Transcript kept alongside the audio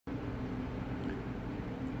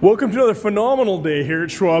Welcome to another phenomenal day here at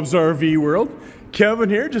Schwab's RV World. Kevin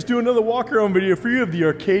here, just doing another walk around video for you of the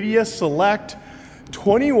Arcadia Select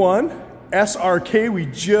 21 SRK we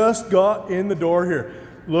just got in the door here.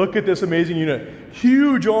 Look at this amazing unit.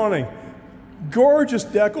 Huge awning, gorgeous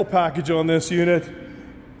decal package on this unit,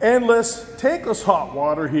 endless tankless hot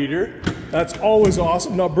water heater. That's always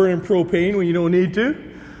awesome, not burning propane when you don't need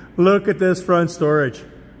to. Look at this front storage.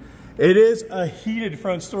 It is a heated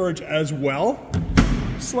front storage as well.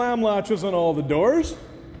 Slam latches on all the doors.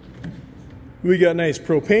 We got nice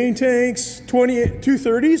propane tanks,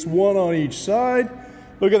 230s, one on each side.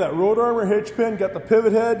 Look at that road armor hitch pin, got the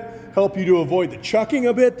pivot head, help you to avoid the chucking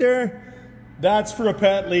a bit there. That's for a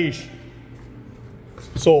pet leash.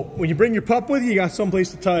 So when you bring your pup with you got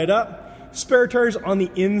someplace to tie it up. Spare tires on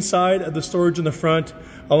the inside of the storage in the front,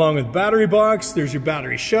 along with battery box. There's your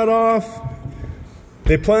battery shut off.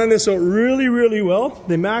 They planned this out really, really well.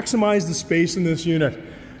 They maximize the space in this unit.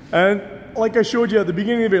 And like I showed you at the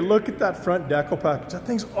beginning of it, look at that front decal package. That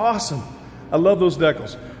thing's awesome. I love those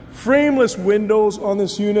decals. Frameless windows on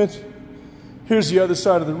this unit. Here's the other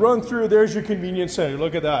side of the run through. There's your convenience center.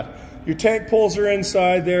 Look at that. Your tank pulls are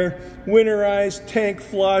inside there. Winterized, tank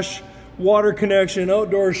flush, water connection,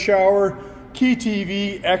 outdoor shower, key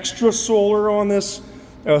TV, extra solar on this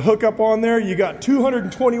hookup on there. You got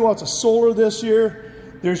 220 watts of solar this year.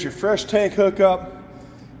 There's your fresh tank hookup.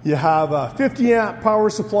 You have a 50 amp power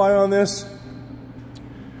supply on this.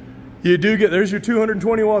 You do get, there's your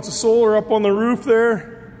 220 watts of solar up on the roof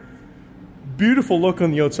there. Beautiful look on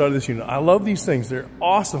the outside of this unit. I love these things, they're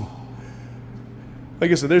awesome. Like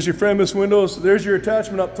I said, there's your frameless windows. There's your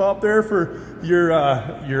attachment up top there for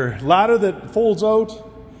your ladder that folds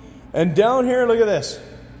out. And down here, look at this.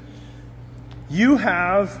 You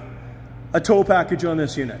have a tow package on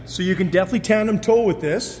this unit. So you can definitely tandem tow with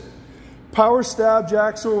this. Power stab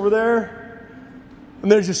jacks over there. And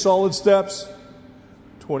there's your solid steps.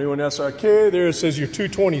 21 SRK. There it says your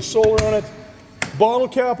 220 solar on it. Bottle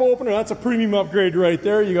cap opener. That's a premium upgrade right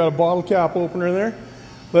there. You got a bottle cap opener there.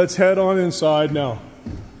 Let's head on inside now.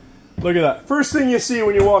 Look at that. First thing you see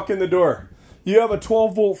when you walk in the door, you have a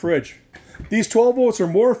 12-volt fridge. These 12 volts are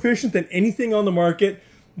more efficient than anything on the market.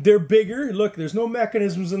 They're bigger. Look, there's no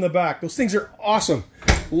mechanisms in the back. Those things are awesome.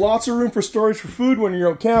 Lots of room for storage for food when you're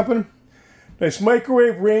out camping. Nice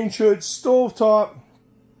microwave, range hood, stove top,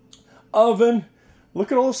 oven.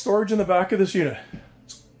 Look at all the storage in the back of this unit.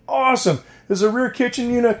 It's awesome. This is a rear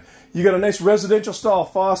kitchen unit. You got a nice residential style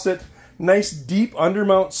faucet, nice deep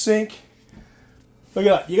undermount sink. Look at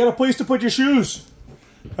that. You got a place to put your shoes.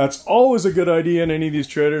 That's always a good idea in any of these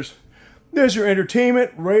trailers. There's your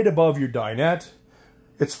entertainment right above your dinette.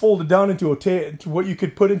 It's folded down into what you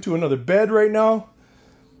could put into another bed right now.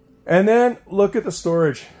 And then look at the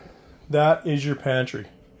storage. That is your pantry.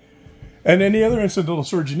 And any other incidental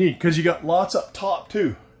storage you need, because you got lots up top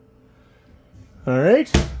too. All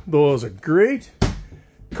right, those are great.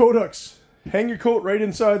 Coat hooks. Hang your coat right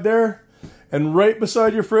inside there. And right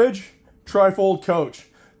beside your fridge, tri-fold couch.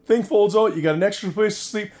 Thing folds out, you got an extra place to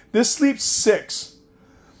sleep. This sleeps 6.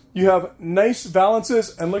 You have nice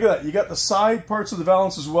valances, and look at that. You got the side parts of the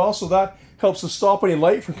valance as well, so that helps to stop any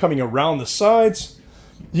light from coming around the sides.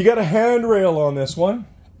 You got a handrail on this one.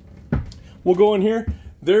 We'll go in here.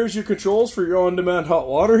 There's your controls for your on-demand hot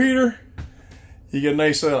water heater. You get a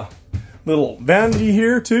nice little vanity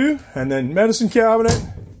here too, and then medicine cabinet.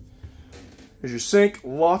 There's your sink,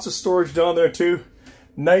 lots of storage down there too.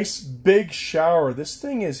 Nice big shower. This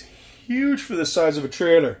thing is huge for the size of a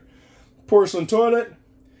trailer. Porcelain toilet.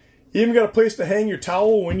 You even got a place to hang your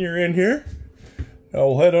towel when you're in here. Now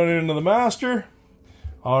we'll head on into the master.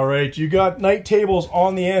 All right, you got night tables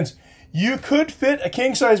on the ends. You could fit a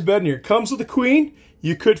king-size bed in here. It comes with a queen.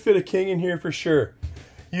 You could fit a king in here for sure.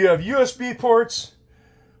 You have USB ports,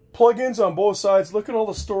 plug-ins on both sides. Look at all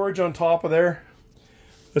the storage on top of there.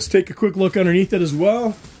 Let's take a quick look underneath it as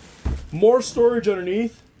well. More storage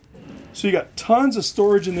underneath. So you got tons of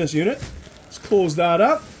storage in this unit. Let's close that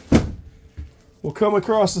up. We'll come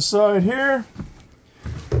across the side here.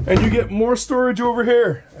 And you get more storage over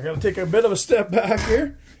here. I gotta take a bit of a step back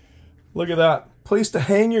here. Look at that. Place to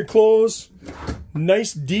hang your clothes.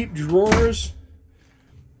 Nice deep drawers.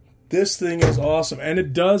 This thing is awesome. And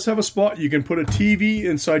it does have a spot. You can put a TV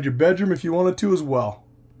inside your bedroom if you wanted to as well.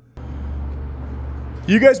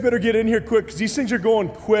 You guys better get in here quick because these things are going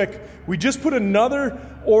quick. We just put another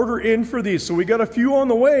order in for these. So we got a few on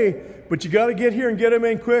the way. But you got to get here and get them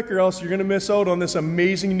in quick or else you're going to miss out on this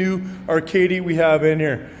amazing new Arcadia we have in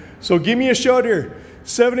here. So give me a shout here.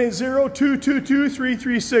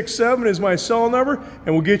 780-222-3367 is my cell number,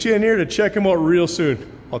 and we'll get you in here to check them out real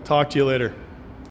soon. I'll talk to you later.